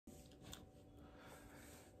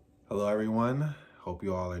Hello everyone, hope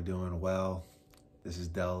you all are doing well. This is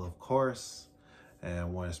Dell, of course, and I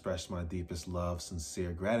want to express my deepest love,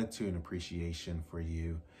 sincere gratitude and appreciation for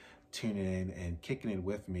you tuning in and kicking it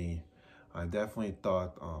with me. I definitely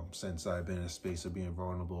thought since I've been in a space of being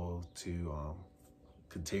vulnerable to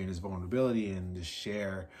continue this vulnerability and just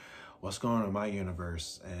share what's going on in my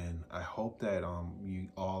universe. And I hope that you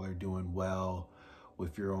all are doing well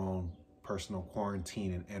with your own personal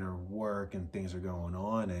quarantine and inner work and things are going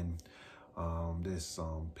on. And this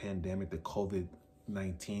pandemic, the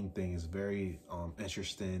COVID-19 thing is very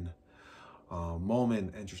interesting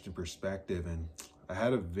moment, interesting perspective. And I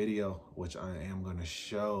had a video which I am going to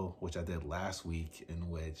show, which I did last week, in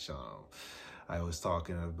which I was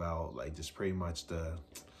talking about like just pretty much the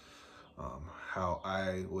how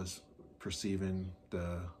I was perceiving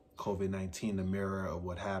the COVID-19, the mirror of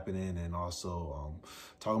what happening, and also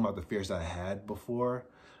talking about the fears that I had before.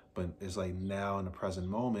 But it's like now in the present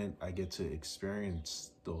moment, I get to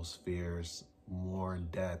experience those fears more in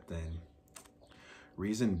depth. And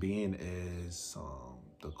reason being is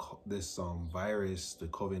this virus, the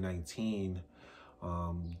COVID-19,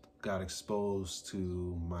 got exposed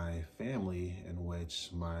to my family, in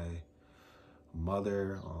which my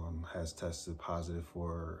mother has tested positive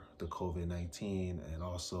for the COVID-19, and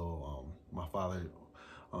also my father,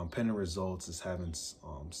 pending results, is having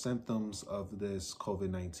symptoms of this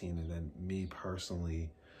COVID-19. And then me personally,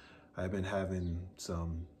 I've been having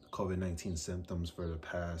some COVID-19 symptoms for the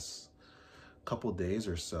past couple days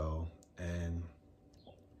or so. And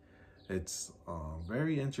it's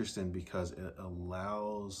very interesting because it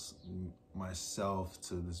allows myself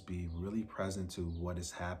to just be really present to what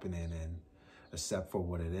is happening and accept for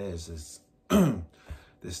what it is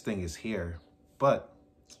this thing is here. But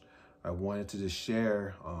I wanted to just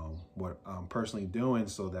share what I'm personally doing,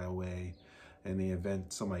 so that way in the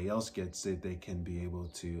event somebody else gets it, they can be able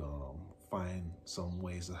to find some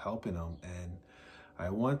ways of helping them. And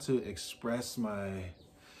I want to express my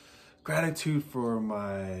gratitude for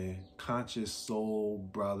my conscious soul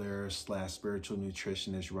brother slash spiritual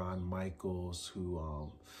nutritionist, Ron Michaels, who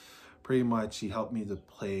pretty much he helped me to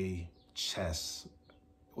play chess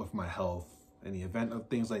with my health in the event of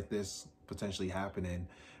things like this potentially happening.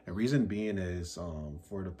 And reason being is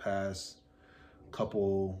for the past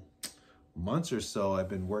couple months or so, I've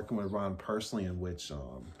been working with Ron personally, in which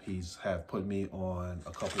he's have put me on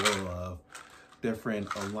a couple of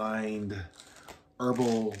different aligned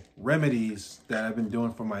herbal remedies that I've been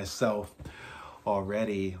doing for myself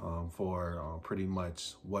already for pretty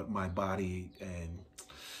much what my body and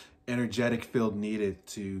energetic field needed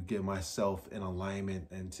to get myself in alignment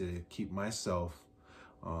and to keep myself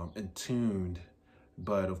in tuned.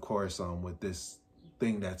 But of course, with this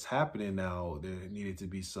thing that's happening now, there needed to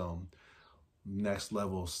be some next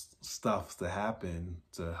level stuff to happen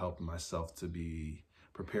to help myself to be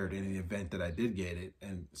prepared in the event that I did get it.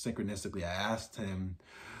 And synchronistically, I asked him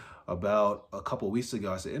about a couple weeks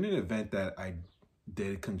ago, I said, in an event that I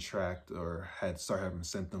did contract or had started having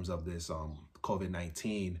symptoms of this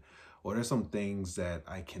COVID-19, what are some things that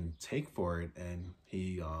I can take for it? And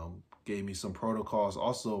he gave me some protocols.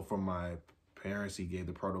 Also from my parents, he gave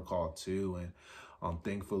the protocol too. And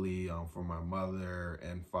thankfully for my mother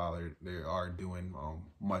and father, they are doing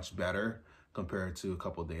much better compared to a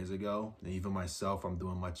couple of days ago. And even myself, I'm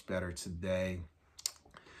doing much better today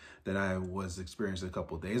than I was experiencing a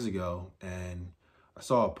couple of days ago. And I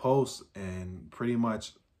saw a post, and pretty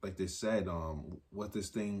much like they said, what this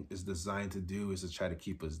thing is designed to do is to try to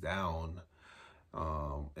keep us down.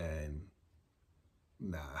 And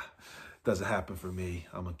nah, doesn't happen for me.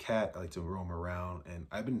 I'm a cat, I like to roam around, and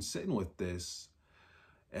I've been sitting with this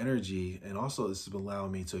energy, and also this has been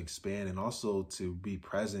allowing me to expand and also to be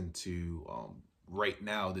present to right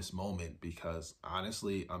now, this moment, because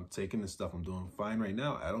honestly, I'm taking this stuff, I'm doing fine right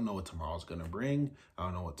now. I don't know what tomorrow's gonna bring. I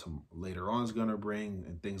don't know what later on is gonna bring,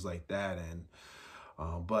 and things like that. And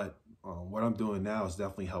but what I'm doing now is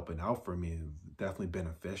definitely helping out for me, definitely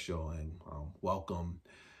beneficial, and welcome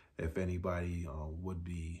if anybody would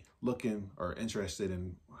be looking or interested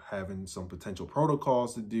in having some potential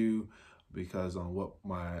protocols to do. Because what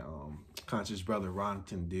my conscious brother Ron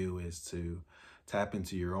can do is to tap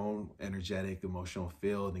into your own energetic, emotional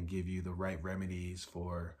field and give you the right remedies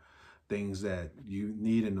for things that you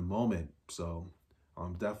need in the moment. So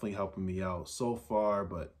definitely helping me out so far,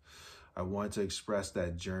 but I want to express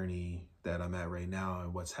that journey that I'm at right now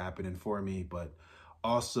and what's happening for me, but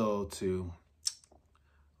also to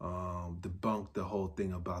debunk the whole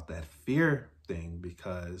thing about that fear thing,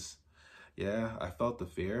 because yeah, I felt the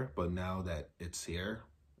fear, but now that it's here,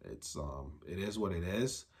 it is what it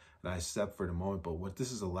is. and I accept for the moment. But what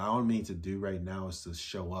this is allowing me to do right now is to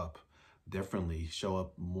show up differently, show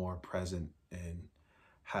up more present in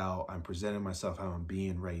how I'm presenting myself, how I'm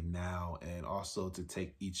being right now, and also to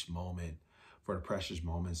take each moment for the precious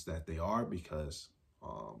moments that they are, because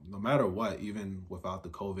no matter what, even without the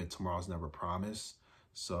COVID, tomorrow's never promised.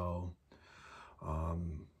 So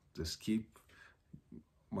just keep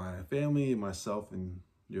my family and myself in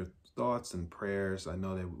your thoughts and prayers. I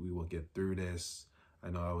know that we will get through this. I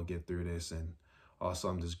know I will get through this. And also,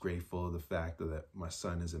 I'm just grateful of the fact that my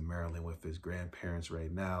son is in Maryland with his grandparents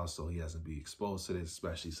right now, so he hasn't been exposed to this,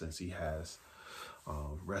 especially since he has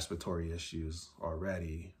respiratory issues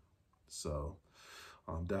already. So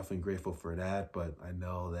I'm definitely grateful for that, but I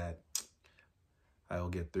know that I will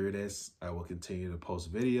get through this. I will continue to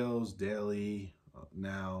post videos daily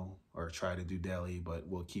now, or try to do daily, but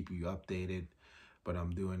we'll keep you updated. But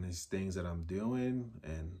I'm doing these things that I'm doing,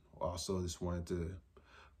 and also just wanted to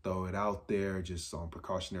throw it out there, just some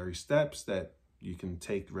precautionary steps that you can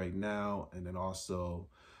take right now, and then also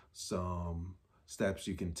some steps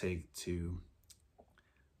you can take to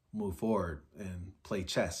move forward and play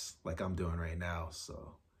chess like I'm doing right now.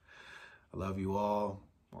 So I love you all.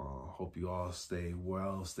 Hope you all stay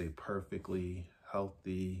well, stay perfectly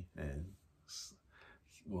healthy, and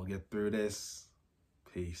we'll get through this.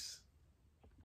 Peace.